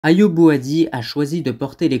Ayyoub Bouaddi a choisi de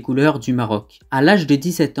porter les couleurs du Maroc. À l'âge de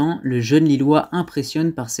 17 ans, le jeune Lillois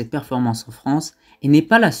impressionne par ses performances en France et n'est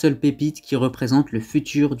pas la seule pépite qui représente le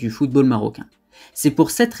futur du football marocain. C'est pour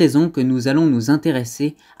cette raison que nous allons nous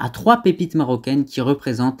intéresser à 3 pépites marocaines qui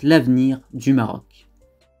représentent l'avenir du Maroc.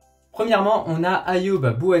 Premièrement, on a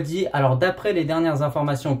Ayyoub Bouaddi. Alors d'après les dernières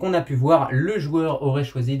informations qu'on a pu voir, le joueur aurait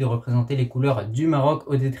choisi de représenter les couleurs du Maroc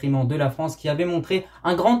au détriment de la France qui avait montré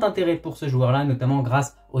un grand intérêt pour ce joueur-là, notamment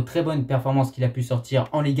grâce aux très bonnes performances qu'il a pu sortir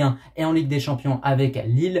en Ligue 1 et en Ligue des Champions avec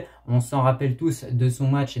Lille. On s'en rappelle tous de son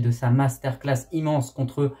match et de sa masterclass immense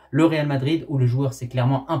contre le Real Madrid où le joueur s'est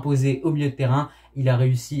clairement imposé au milieu de terrain. Il a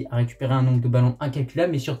réussi à récupérer un nombre de ballons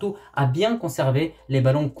incalculable, mais surtout à bien conserver les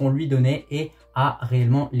ballons qu'on lui donnait et à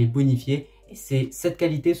réellement les bonifier. Et c'est cette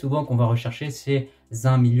qualité souvent qu'on va rechercher chez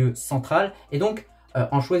un milieu central. Et donc,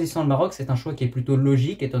 en choisissant le Maroc, c'est un choix qui est plutôt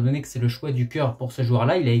logique, étant donné que c'est le choix du cœur pour ce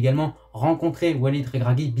joueur-là. Il a également rencontré Walid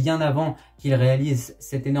regragui bien avant qu'il réalise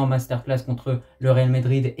cette énorme masterclass contre le Real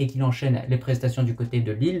Madrid et qu'il enchaîne les prestations du côté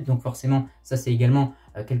de Lille. Donc forcément, ça c'est également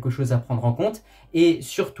quelque chose à prendre en compte. Et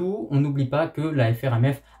surtout, on n'oublie pas que la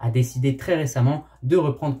FRMF a décidé très récemment de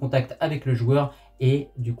reprendre contact avec le joueur. Et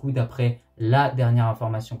du coup, d'après la dernière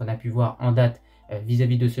information qu'on a pu voir en date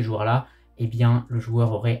vis-à-vis de ce joueur-là, eh bien, le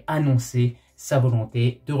joueur aurait annoncé sa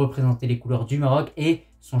volonté de représenter les couleurs du Maroc et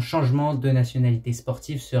son changement de nationalité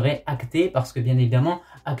sportive serait acté parce que bien évidemment,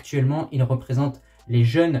 actuellement, il représente les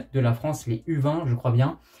jeunes de la France, les U20, je crois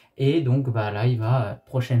bien. Et donc là, il va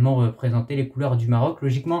prochainement représenter les couleurs du Maroc.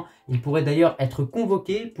 Logiquement, il pourrait d'ailleurs être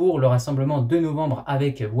convoqué pour le rassemblement de novembre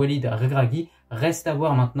avec Walid regragui. Reste à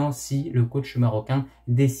voir maintenant si le coach marocain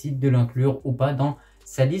décide de l'inclure ou pas dans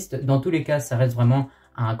sa liste. Dans tous les cas, ça reste vraiment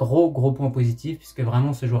un gros point positif puisque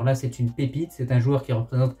vraiment ce joueur-là, c'est une pépite. C'est un joueur qui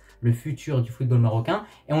représente le futur du football marocain.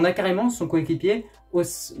 Et on a carrément son coéquipier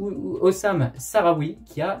Oussam Sahraoui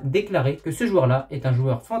qui a déclaré que ce joueur-là est un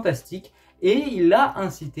joueur fantastique et il a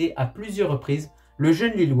incité à plusieurs reprises le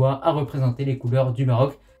jeune Lillois à représenter les couleurs du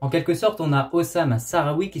Maroc. En quelque sorte, on a Oussam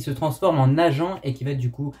Sahraoui qui se transforme en agent et qui va du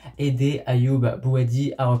coup aider Ayyoub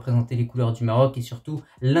Bouaddi à représenter les couleurs du Maroc et surtout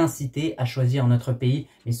l'inciter à choisir notre pays.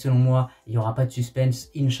 Mais selon moi, il n'y aura pas de suspense.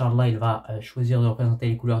 Inch'Allah, il va choisir de représenter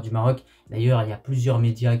les couleurs du Maroc. D'ailleurs, il y a plusieurs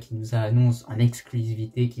médias qui nous annoncent en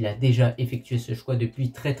exclusivité qu'il a déjà effectué ce choix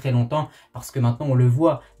depuis très longtemps. Parce que maintenant, on le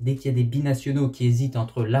voit, dès qu'il y a des binationaux qui hésitent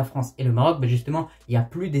entre la France et le Maroc, justement, il n'y a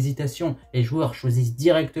plus d'hésitation. Les joueurs choisissent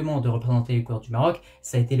directement de représenter les couleurs du Maroc.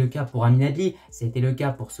 Ça a été le cas pour Amin Adli, ça a été le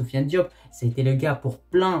cas pour Soufiane Diop, ça a été le cas pour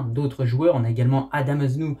plein d'autres joueurs. On a également Adam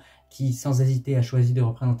Aznou qui, sans hésiter, a choisi de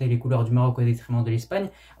représenter les couleurs du Maroc au détriment de l'Espagne.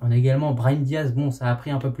 On a également Ibrahim Diaz, bon, ça a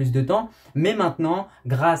pris un peu plus de temps, mais maintenant,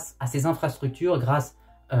 grâce à ces infrastructures, grâce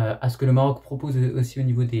à ce que le Maroc propose aussi au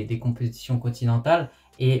niveau des compétitions continentales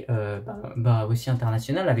et aussi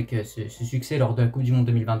internationales, avec ce succès lors de la Coupe du Monde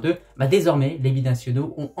 2022, désormais, les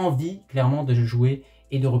binationaux ont envie clairement de jouer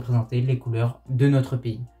et de représenter les couleurs de notre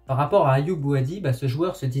pays. Par rapport à Ayyoub Bouaddi, ce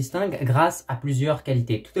joueur se distingue grâce à plusieurs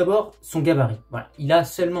qualités. Tout d'abord, son gabarit. Voilà, il a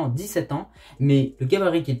seulement 17 ans, mais le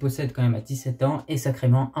gabarit qu'il possède quand même à 17 ans est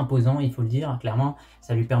sacrément imposant, il faut le dire, clairement.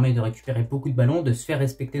 Ça lui permet de récupérer beaucoup de ballons, de se faire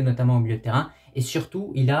respecter notamment au milieu de terrain, et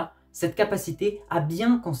surtout, il a cette capacité à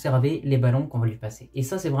bien conserver les ballons qu'on va lui passer. Et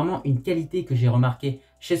ça, c'est vraiment une qualité que j'ai remarquée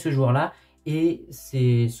chez ce joueur-là, et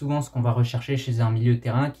c'est souvent ce qu'on va rechercher chez un milieu de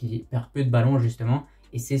terrain qui perd peu de ballons justement.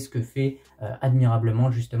 Et c'est ce que fait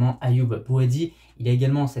admirablement justement Ayyoub Bouaddi. Il a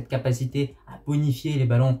également cette capacité à bonifier les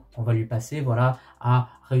ballons qu'on va lui passer, voilà, à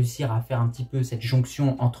réussir à faire un petit peu cette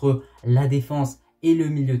jonction entre la défense et le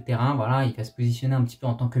milieu de terrain. Voilà, il va se positionner un petit peu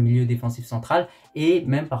en tant que milieu défensif central et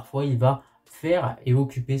même parfois il va faire et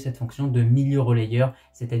occuper cette fonction de milieu relayeur,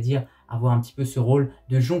 c'est-à-dire avoir un petit peu ce rôle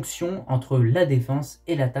de jonction entre la défense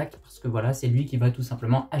et l'attaque, parce que voilà, c'est lui qui va tout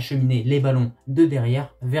simplement acheminer les ballons de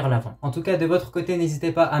derrière vers l'avant. En tout cas, de votre côté,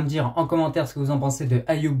 n'hésitez pas à me dire en commentaire ce que vous en pensez de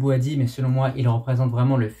Ayyoub Bouaddi, mais selon moi, il représente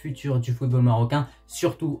vraiment le futur du football marocain,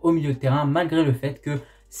 surtout au milieu de terrain, malgré le fait que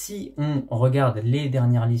si on regarde les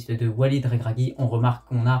dernières listes de Walid regragui, on remarque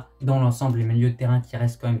qu'on a dans l'ensemble les milieux de terrain qui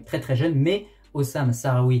restent quand même très jeunes, mais Oussam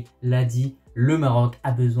Sahraoui l'a dit, le Maroc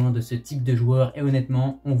a besoin de ce type de joueur et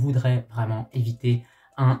honnêtement, on voudrait vraiment éviter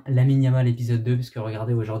un Lamine Yamal épisode 2 puisque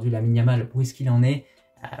regardez aujourd'hui Lamine Yamal, où est-ce qu'il en est?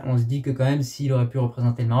 On se dit que quand même s'il aurait pu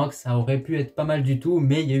représenter le Maroc, ça aurait pu être pas mal du tout,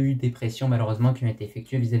 mais il y a eu des pressions malheureusement qui ont été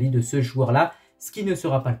effectuées vis-à-vis de ce joueur-là, ce qui ne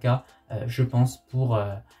sera pas le cas, je pense, pour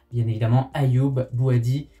bien évidemment Ayyoub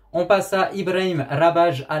Bouaddi. On passe à Ibrahim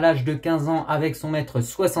Rabbaj à l'âge de 15 ans avec son mètre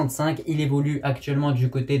 65. Il évolue actuellement du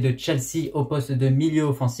côté de Chelsea au poste de milieu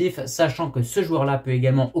offensif, sachant que ce joueur-là peut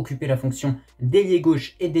également occuper la fonction d'ailier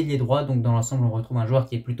gauche et d'ailier droit. Donc dans l'ensemble, on retrouve un joueur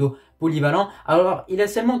qui est plutôt polyvalent. Alors, il a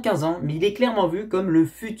seulement 15 ans, mais il est clairement vu comme le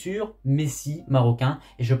futur Messi marocain.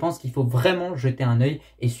 Et je pense qu'il faut vraiment jeter un œil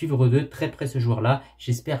et suivre de très près ce joueur-là.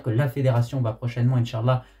 J'espère que la fédération va prochainement,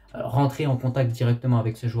 Inch'Allah, rentrer en contact directement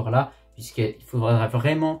avec ce joueur-là, puisqu'il ne faudra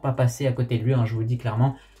vraiment pas passer à côté de lui, hein, je vous le dis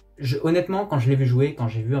clairement. Honnêtement, quand je l'ai vu jouer, quand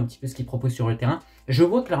j'ai vu un petit peu ce qu'il propose sur le terrain, je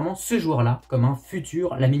vois clairement ce joueur-là comme un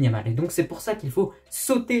futur Lamine Yamal. Et donc c'est pour ça qu'il faut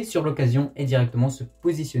sauter sur l'occasion et directement se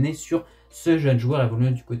positionner sur ce jeune joueur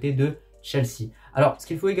évoluant du côté de Chelsea. Alors, ce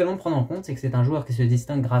qu'il faut également prendre en compte, c'est que c'est un joueur qui se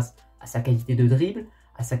distingue grâce à sa qualité de dribble,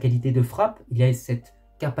 à sa qualité de frappe. Il a cette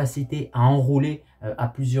capacité à enrouler à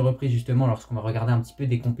plusieurs reprises justement lorsqu'on va regarder un petit peu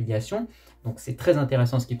des compilations. Donc c'est très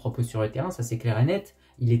intéressant ce qu'il propose sur le terrain, ça c'est clair et net.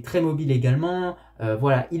 Il est très mobile également.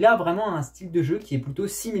 Voilà, il a vraiment un style de jeu qui est plutôt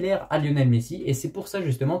similaire à Lionel Messi. Et c'est pour ça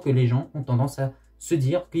justement que les gens ont tendance à se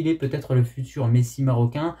dire qu'il est peut-être le futur Messi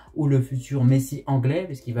marocain ou le futur Messi anglais,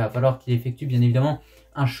 puisqu'il va falloir qu'il effectue bien évidemment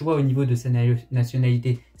un choix au niveau de sa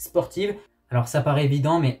nationalité sportive. Alors ça paraît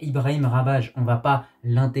évident, mais Ibrahim Rabbaj, on ne va pas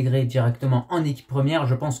l'intégrer directement en équipe première.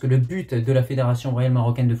 Je pense que le but de la Fédération royale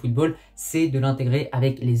marocaine de football, c'est de l'intégrer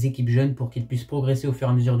avec les équipes jeunes pour qu'il puisse progresser au fur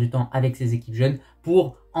et à mesure du temps avec ces équipes jeunes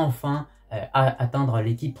pour enfin atteindre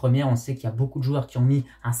l'équipe première. On sait qu'il y a beaucoup de joueurs qui ont mis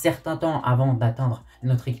un certain temps avant d'atteindre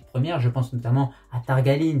notre équipe première. Je pense notamment à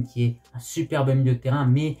Targaline, qui est un superbe milieu de terrain,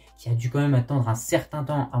 mais qui a dû quand même attendre un certain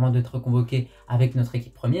temps avant d'être convoqué avec notre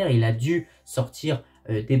équipe première. Il a dû sortir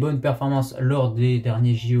des bonnes performances lors des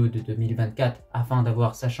derniers JO de 2024 afin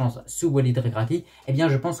d'avoir sa chance sous walid regragui. Eh bien,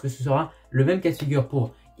 je pense que ce sera le même cas de figure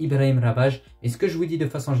pour Ibrahim Rabbaj. Et ce que je vous dis de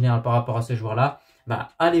façon générale par rapport à ce joueur-là,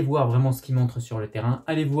 allez voir vraiment ce qu'il montre sur le terrain.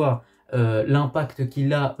 Allez voir l'impact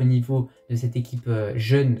qu'il a au niveau de cette équipe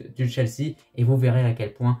jeune de Chelsea et vous verrez à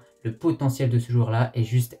quel point le potentiel de ce joueur-là est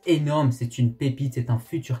juste énorme. C'est une pépite, c'est un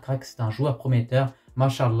futur crack, c'est un joueur prometteur.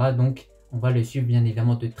 Mashallah, donc on va le suivre bien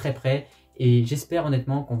évidemment de très près. Et j'espère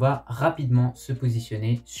honnêtement qu'on va rapidement se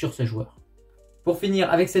positionner sur ce joueur. Pour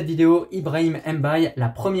finir avec cette vidéo, Ibrahim Mbaye, la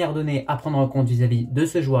première donnée à prendre en compte vis-à-vis de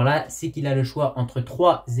ce joueur-là, c'est qu'il a le choix entre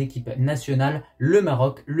 3 équipes nationales, le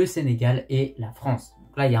Maroc, le Sénégal et la France.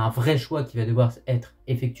 Donc là, il y a un vrai choix qui va devoir être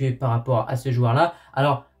effectué par rapport à ce joueur-là.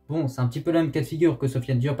 Alors, bon, c'est un petit peu le même cas de figure que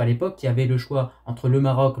Sofiane Diop à l'époque, qui avait le choix entre le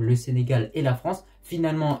Maroc, le Sénégal et la France.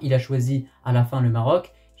 Finalement, il a choisi à la fin le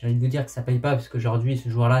Maroc. J'ai envie de vous dire que ça ne paye pas parce qu'aujourd'hui, ce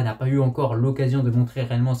joueur-là n'a pas eu encore l'occasion de montrer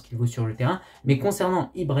réellement ce qu'il vaut sur le terrain. Mais concernant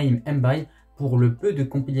Ibrahim Mbaye, pour le peu de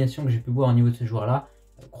compilation que j'ai pu voir au niveau de ce joueur-là,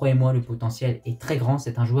 croyez-moi, le potentiel est très grand.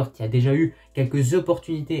 C'est un joueur qui a déjà eu quelques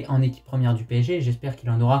opportunités en équipe première du PSG. J'espère qu'il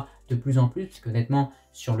en aura de plus en plus, parce qu'honnêtement,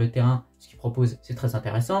 sur le terrain, ce qu'il propose, c'est très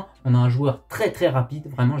intéressant. On a un joueur très très rapide.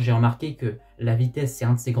 Vraiment, j'ai remarqué que la vitesse, c'est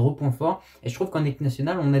un de ses gros points forts. Et je trouve qu'en équipe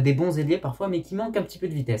nationale, on a des bons ailiers parfois, mais qui manquent un petit peu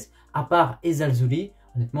de vitesse. À part Ezalzouli,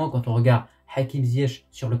 honnêtement, quand on regarde Hakim Ziyech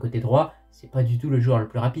sur le côté droit, c'est pas du tout le joueur le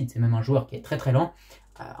plus rapide. C'est même un joueur qui est très très lent.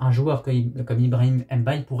 Un joueur comme Ibrahim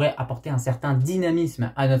Mbaye pourrait apporter un certain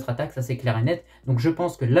dynamisme à notre attaque, ça c'est clair et net. Donc je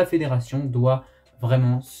pense que la fédération doit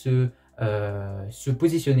vraiment se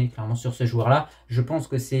positionner clairement sur ce joueur-là. Je pense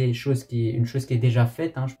que c'est une chose qui est déjà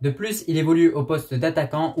faite. De plus, il évolue au poste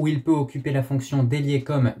d'attaquant où il peut occuper la fonction d'ailier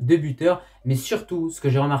comme de buteur. Mais surtout, ce que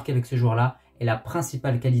j'ai remarqué avec ce joueur-là, et la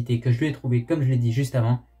principale qualité que je lui ai trouvée, comme je l'ai dit juste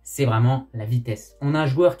avant, c'est vraiment la vitesse. On a un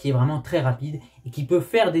joueur qui est vraiment très rapide et qui peut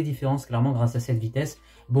faire des différences clairement grâce à cette vitesse.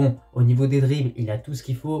 Bon, au niveau des dribbles, il a tout ce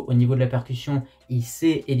qu'il faut. Au niveau de la percussion, il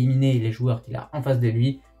sait éliminer les joueurs qu'il a en face de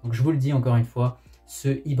lui. Donc je vous le dis encore une fois,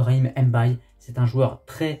 ce Ibrahim Mbaye, c'est un joueur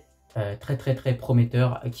très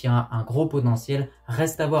prometteur qui a un gros potentiel.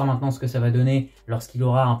 Reste à voir maintenant ce que ça va donner lorsqu'il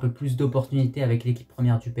aura un peu plus d'opportunités avec l'équipe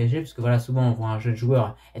première du PSG, parce que voilà, souvent on voit un jeune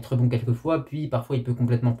joueur être bon quelques fois, puis parfois il peut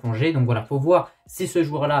complètement plonger. Donc voilà, faut voir si ce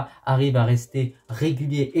joueur-là arrive à rester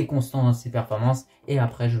régulier et constant dans ses performances. Et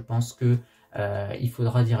après, je pense que il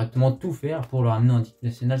faudra directement tout faire pour le ramener en équipe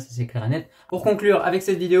nationale, ça c'est clair et net. Pour conclure avec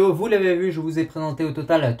cette vidéo, vous l'avez vu, je vous ai présenté au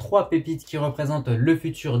total 3 pépites qui représentent le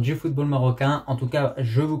futur du football marocain. En tout cas,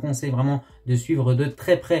 je vous conseille vraiment de suivre de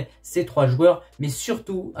très près ces 3 joueurs, mais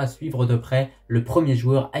surtout à suivre de près le premier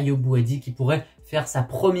joueur, Ayyoub Bouaddi, qui pourrait faire sa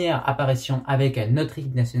première apparition avec notre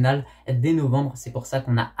équipe nationale dès novembre. C'est pour ça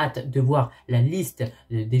qu'on a hâte de voir la liste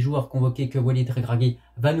des joueurs convoqués que walid regragui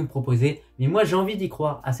va nous proposer. Mais moi, j'ai envie d'y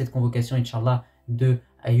croire à cette convocation, Inch'Allah, de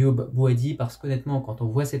Ayyoub Bouaddi, parce qu'honnêtement, quand on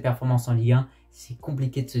voit ses performances en Ligue 1, c'est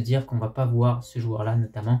compliqué de se dire qu'on va pas voir ce joueur-là,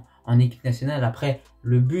 notamment en équipe nationale. Après,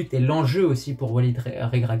 le but et l'enjeu aussi pour walid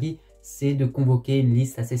regragui, c'est de convoquer une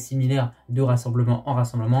liste assez similaire de rassemblement en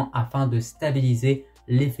rassemblement afin de stabiliser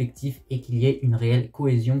l'effectif et qu'il y ait une réelle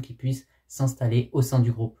cohésion qui puisse s'installer au sein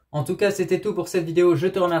du groupe. En tout cas, c'était tout pour cette vidéo. Je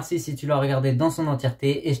te remercie si tu l'as regardée dans son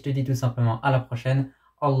entièreté et je te dis tout simplement à la prochaine.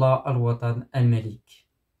 Allah al-Watan al-Malik.